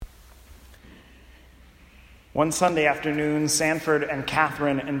One Sunday afternoon, Sanford and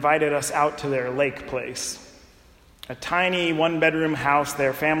Catherine invited us out to their lake place, a tiny one-bedroom house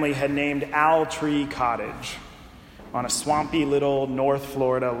their family had named Owl Tree Cottage on a swampy little North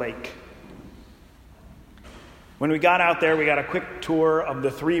Florida lake. When we got out there, we got a quick tour of the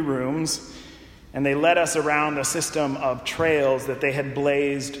 3 rooms, and they led us around a system of trails that they had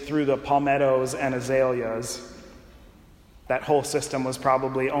blazed through the palmettos and azaleas. That whole system was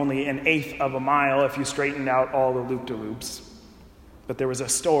probably only 1/8 of a mile if you straightened out all the loop-de-loops. But there was a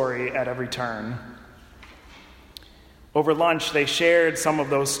story at every turn. Over lunch, they shared some of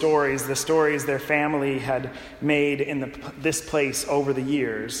those stories, the stories their family had made in this place over the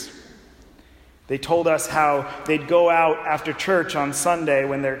years. They told us how they'd go out after church on Sunday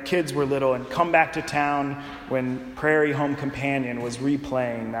when their kids were little and come back to town when Prairie Home Companion was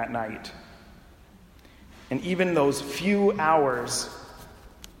replaying that night. And even those few hours,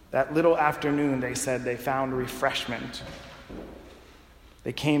 that little afternoon, they said they found refreshment.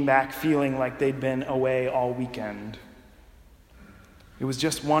 They came back feeling like they'd been away all weekend. It was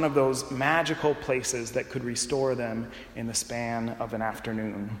just one of those magical places that could restore them in the span of an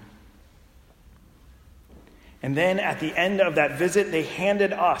afternoon. And then at the end of that visit, they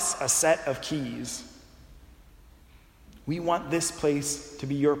handed us a set of keys. We want this place to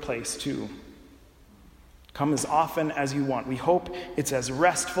be your place too. Come as often as you want. We hope it's as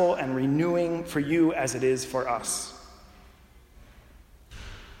restful and renewing for you as it is for us.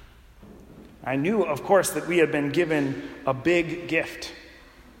 I knew, of course, that we had been given a big gift,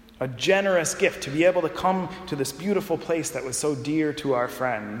 a generous gift, to be able to come to this beautiful place that was so dear to our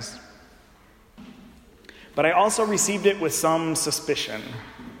friends. But I also received it with some suspicion.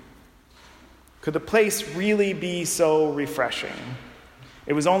 Could the place really be so refreshing?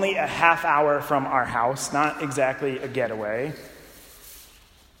 It was only a half hour from our house, not exactly a getaway.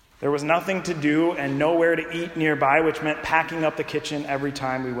 There was nothing to do and nowhere to eat nearby, which meant packing up the kitchen every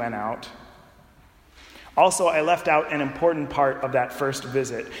time we went out. Also, I left out an important part of that first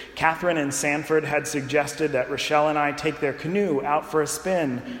visit. Catherine and Sanford had suggested that Rochelle and I take their canoe out for a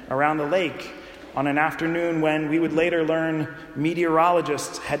spin around the lake on an afternoon when we would later learn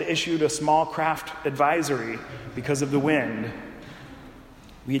meteorologists had issued a small craft advisory because of the wind.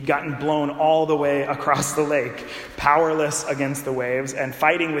 We had gotten blown all the way across the lake, powerless against the waves, and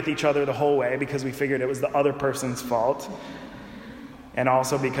fighting with each other the whole way because we figured it was the other person's fault, and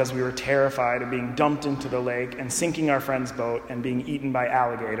also because we were terrified of being dumped into the lake and sinking our friend's boat and being eaten by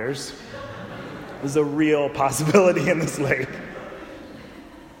alligators. There's a real possibility in this lake.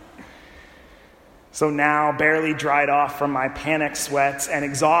 So now, barely dried off from my panic sweats and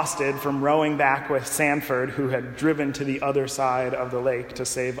exhausted from rowing back with Sanford, who had driven to the other side of the lake to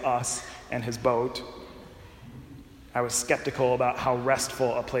save us and his boat, I was skeptical about how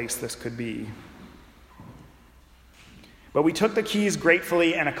restful a place this could be. But we took the keys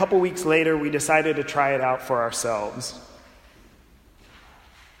gratefully, and a couple weeks later, we decided to try it out for ourselves.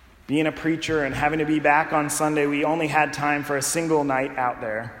 Being a preacher and having to be back on Sunday, we only had time for a single night out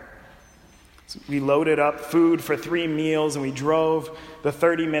there. So we loaded up food for 3 meals, and we drove the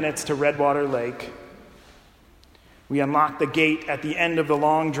 30 minutes to Redwater Lake. We unlocked the gate at the end of the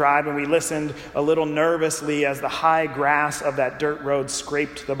long drive, and we listened a little nervously as the high grass of that dirt road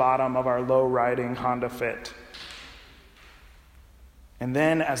scraped the bottom of our low-riding Honda Fit. And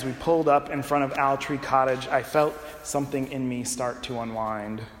then, as we pulled up in front of Owl Tree Cottage, I felt something in me start to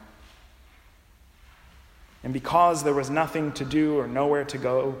unwind. And because there was nothing to do or nowhere to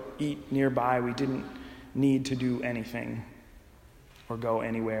go eat nearby, we didn't need to do anything or go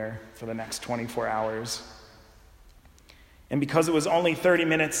anywhere for the next 24 hours. And because it was only 30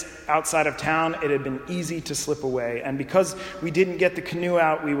 minutes outside of town, it had been easy to slip away. And because we didn't get the canoe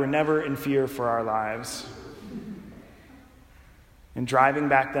out, we were never in fear for our lives. And driving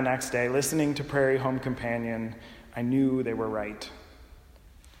back the next day, listening to Prairie Home Companion, I knew they were right.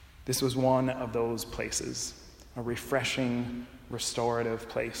 This was one of those places, a refreshing, restorative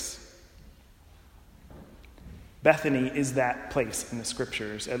place. Bethany is that place in the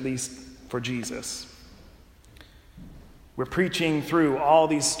scriptures, at least for Jesus. We're preaching through all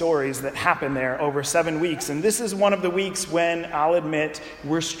these stories that happen there over 7 weeks, and this is one of the weeks when, I'll admit,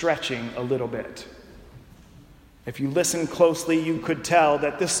 we're stretching a little bit. If you listen closely, you could tell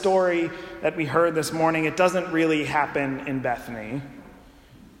that this story that we heard this morning, it doesn't really happen in Bethany,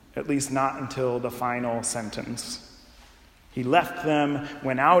 at least not until the final sentence. He left them,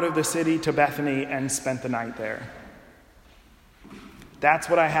 went out of the city to Bethany, and spent the night there. That's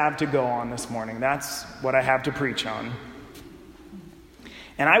what I have to go on this morning. That's what I have to preach on.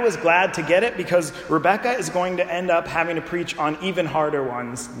 And I was glad to get it because Rebecca is going to end up having to preach on even harder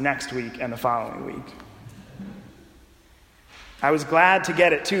ones next week and the following week. I was glad to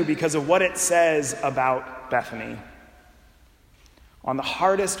get it too because of what it says about Bethany. On the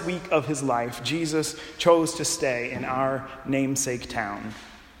hardest week of his life, Jesus chose to stay in our namesake town.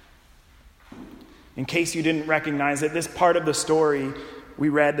 In case you didn't recognize it, this part of the story we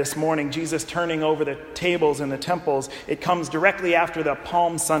read this morning, Jesus turning over the tables in the temples, it comes directly after the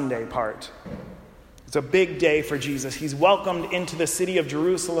Palm Sunday part. It's a big day for Jesus. He's welcomed into the city of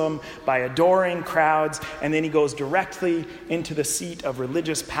Jerusalem by adoring crowds, and then he goes directly into the seat of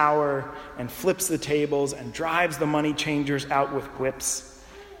religious power and flips the tables and drives the money changers out with whips.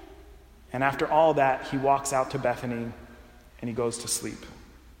 And after all that, he walks out to Bethany and he goes to sleep.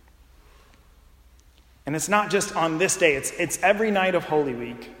 And it's not just on this day, it's every night of Holy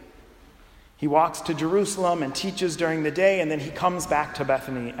Week. He walks to Jerusalem and teaches during the day, and then he comes back to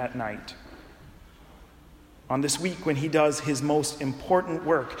Bethany at night. On this week when he does his most important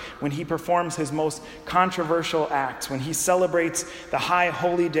work, when he performs his most controversial acts, when he celebrates the high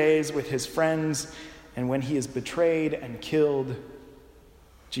holy days with his friends, and when he is betrayed and killed,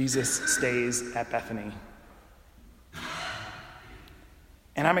 Jesus stays at Bethany.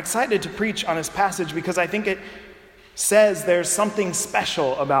 And I'm excited to preach on this passage because I think it says there's something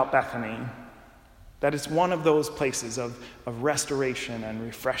special about Bethany, that it's one of those places of restoration and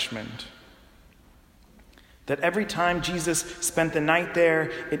refreshment. That every time Jesus spent the night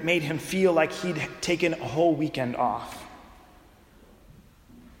there, it made him feel like he'd taken a whole weekend off.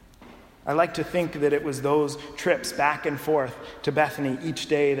 I like to think that it was those trips back and forth to Bethany each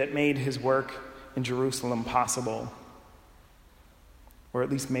day that made his work in Jerusalem possible. Or at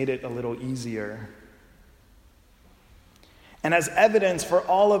least made it a little easier. And as evidence for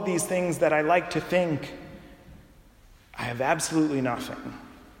all of these things that I like to think, I have absolutely nothing.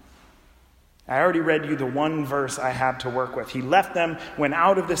 I already read you the one verse I have to work with. He left them, went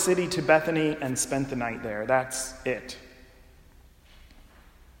out of the city to Bethany, and spent the night there. That's it.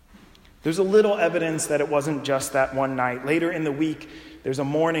 There's a little evidence that it wasn't just that one night. Later in the week, there's a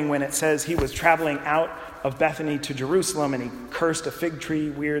morning when it says he was traveling out of Bethany to Jerusalem and he cursed a fig tree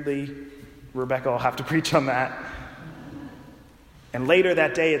weirdly. Rebecca will have to preach on that. And later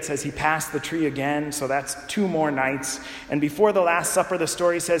that day it says he passed the tree again, so that's 2 more nights. And before the Last Supper, the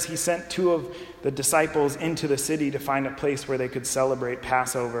story says he sent 2 of the disciples into the city to find a place where they could celebrate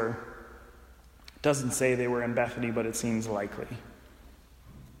Passover. It doesn't say they were in Bethany, but it seems likely.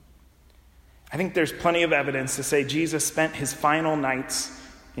 I think there's plenty of evidence to say Jesus spent his final nights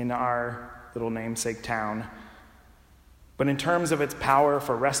in our little namesake town. But in terms of its power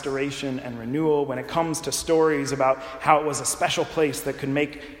for restoration and renewal, when it comes to stories about how it was a special place that could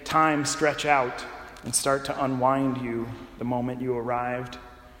make time stretch out and start to unwind you the moment you arrived,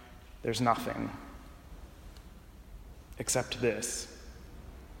 there's nothing. Except this.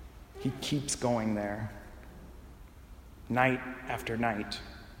 He keeps going there. Night after night.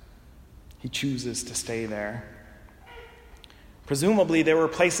 He chooses to stay there. Presumably, there were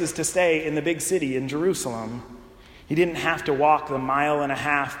places to stay in the big city in Jerusalem. He didn't have to walk the 1.5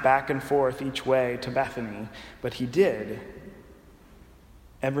 miles back and forth each way to Bethany, but he did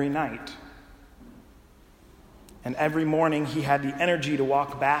every night. And every morning he had the energy to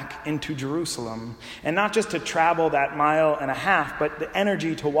walk back into Jerusalem. And not just to travel that 1.5 miles, but the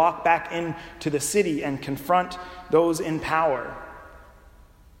energy to walk back into the city and confront those in power.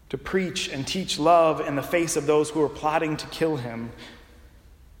 To preach and teach love in the face of those who were plotting to kill him.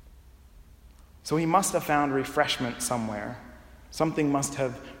 So he must have found refreshment somewhere. Something must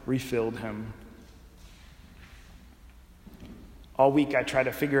have refilled him. All week I try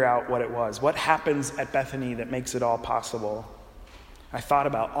to figure out what it was. What happens at Bethany that makes it all possible? I thought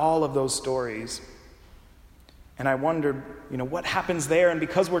about all of those stories. And I wondered, what happens there? And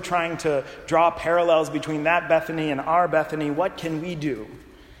because we're trying to draw parallels between that Bethany and our Bethany, what can we do?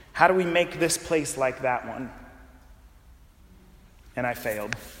 How do we make this place like that one? And I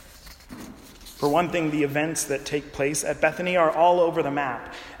failed. For one thing, the events that take place at Bethany are all over the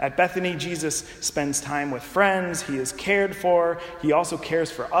map. At Bethany, Jesus spends time with friends. He is cared for. He also cares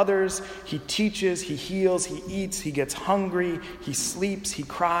for others. He teaches. He heals. He eats. He gets hungry. He sleeps. He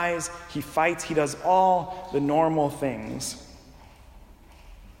cries. He fights. He does all the normal things.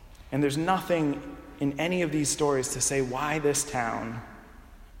 And there's nothing in any of these stories to say why this town.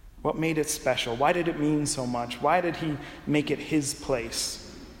 What made it special? Why did it mean so much? Why did he make it his place?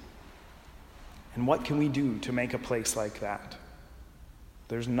 And what can we do to make a place like that?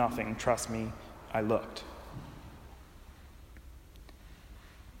 There's nothing. Trust me, I looked.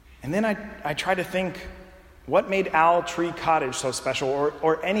 And then I try to think, what made Owl Tree Cottage so special,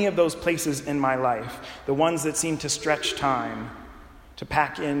 or any of those places in my life, the ones that seem to stretch time, to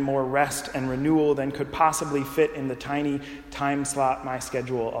pack in more rest and renewal than could possibly fit in the tiny time slot my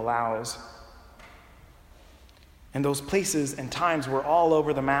schedule allows. And those places and times were all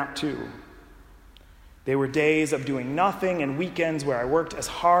over the map too. They were days of doing nothing and weekends where I worked as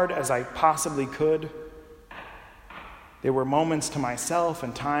hard as I possibly could. There were moments to myself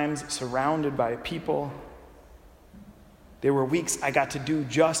and times surrounded by people. There were weeks I got to do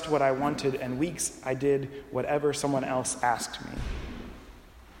just what I wanted and weeks I did whatever someone else asked me.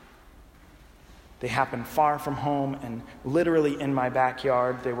 They happened far from home and literally in my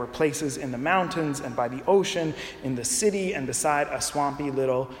backyard. There were places in the mountains and by the ocean, in the city and beside a swampy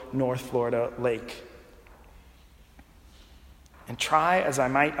little North Florida lake. And try as I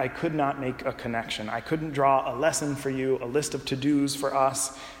might, I could not make a connection. I couldn't draw a lesson for you, a list of to-dos for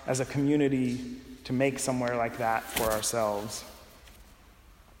us as a community to make somewhere like that for ourselves.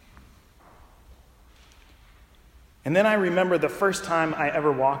 And then I remember the first time I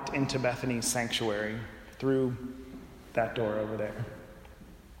ever walked into Bethany's sanctuary through that door over there.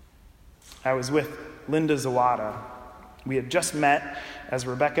 I was with Linda Zawada. We had just met as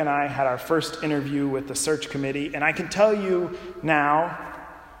Rebecca and I had our first interview with the search committee, and I can tell you now,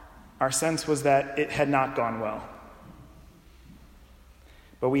 our sense was that it had not gone well.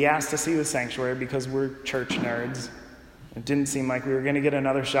 But we asked to see the sanctuary because we're church nerds. It didn't seem like we were going to get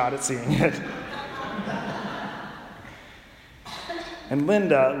another shot at seeing it. And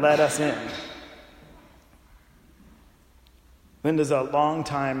Linda let us in. Linda's a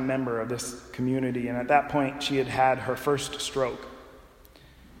longtime member of this community, and at that point, she had had her first stroke.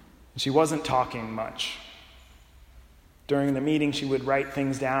 She wasn't talking much. During the meeting, she would write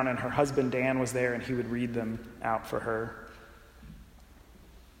things down, and her husband, Dan, was there, and he would read them out for her.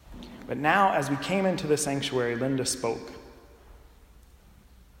 But now, as we came into the sanctuary, Linda spoke.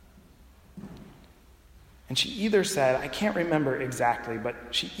 And she either said, I can't remember exactly, but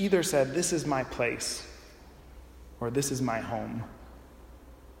she either said, "This is my place," or "This is my home."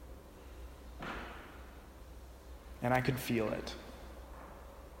 And I could feel it.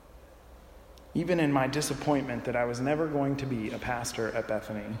 Even in my disappointment that I was never going to be a pastor at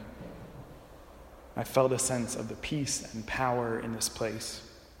Bethany, I felt a sense of the peace and power in this place.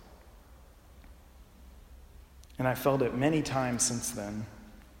 And I felt it many times since then.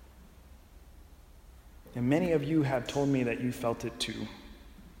 And many of you have told me that you felt it too.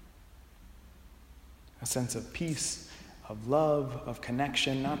 A sense of peace, of love, of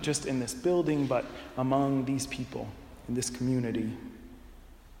connection, not just in this building, but among these people, in this community.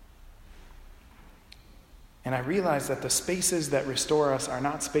 And I realize that the spaces that restore us are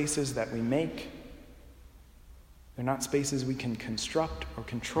not spaces that we make. They're not spaces we can construct or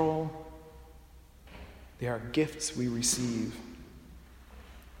control. They are gifts we receive.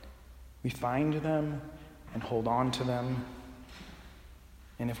 We find them and hold on to them.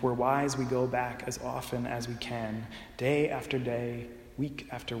 And if we're wise, we go back as often as we can, day after day, week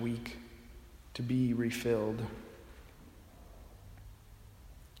after week, to be refilled.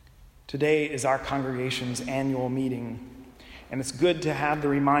 Today is our congregation's annual meeting, and it's good to have the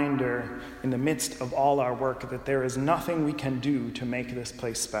reminder in the midst of all our work that there is nothing we can do to make this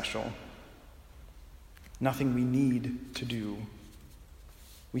place special. Nothing we need to do.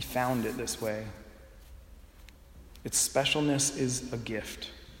 We found it this way. Its specialness is a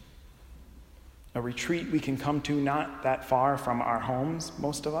gift. A retreat we can come to not that far from our homes,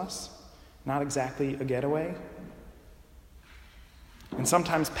 most of us. Not exactly a getaway. And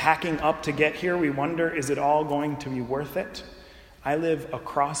sometimes packing up to get here, we wonder, is it all going to be worth it? I live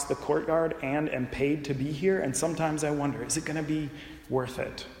across the courtyard and am paid to be here, and sometimes I wonder, is it going to be worth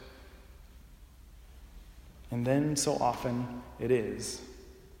it? And then so often it is.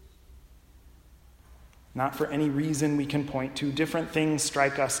 Not for any reason we can point to. Different things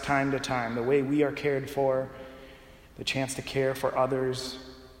strike us time to time. The way we are cared for, the chance to care for others,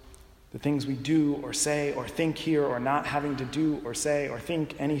 the things we do or say or think here or not having to do or say or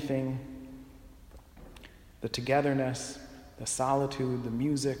think anything, the togetherness, the solitude, the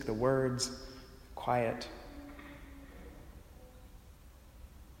music, the words, the quiet.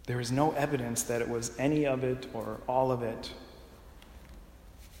 There is no evidence that it was any of it or all of it.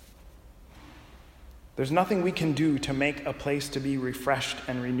 There's nothing we can do to make a place to be refreshed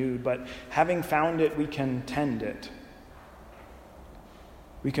and renewed, but having found it, we can tend it.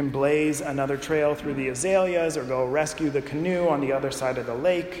 We can blaze another trail through the azaleas or go rescue the canoe on the other side of the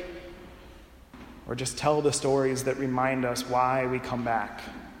lake, or just tell the stories that remind us why we come back.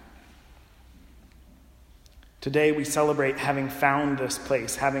 Today we celebrate having found this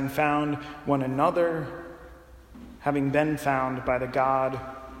place, having found one another, having been found by the God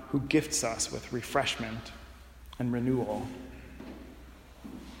who gifts us with refreshment and renewal.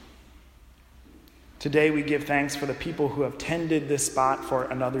 Today we give thanks for the people who have tended this spot for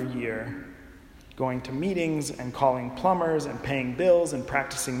another year, going to meetings and calling plumbers and paying bills and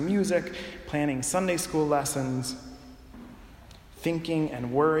practicing music, planning Sunday school lessons, thinking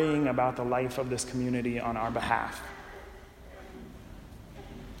and worrying about the life of this community on our behalf.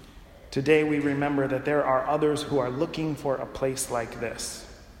 Today we remember that there are others who are looking for a place like this.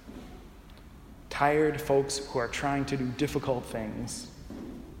 Tired folks who are trying to do difficult things.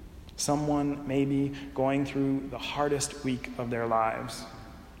 Someone maybe going through the hardest week of their lives.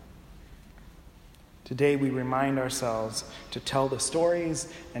 Today we remind ourselves to tell the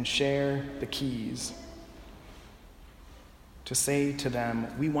stories and share the keys. To say to them,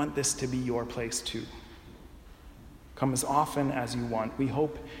 we want this to be your place too. Come as often as you want. We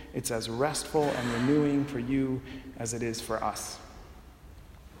hope it's as restful and renewing for you as it is for us.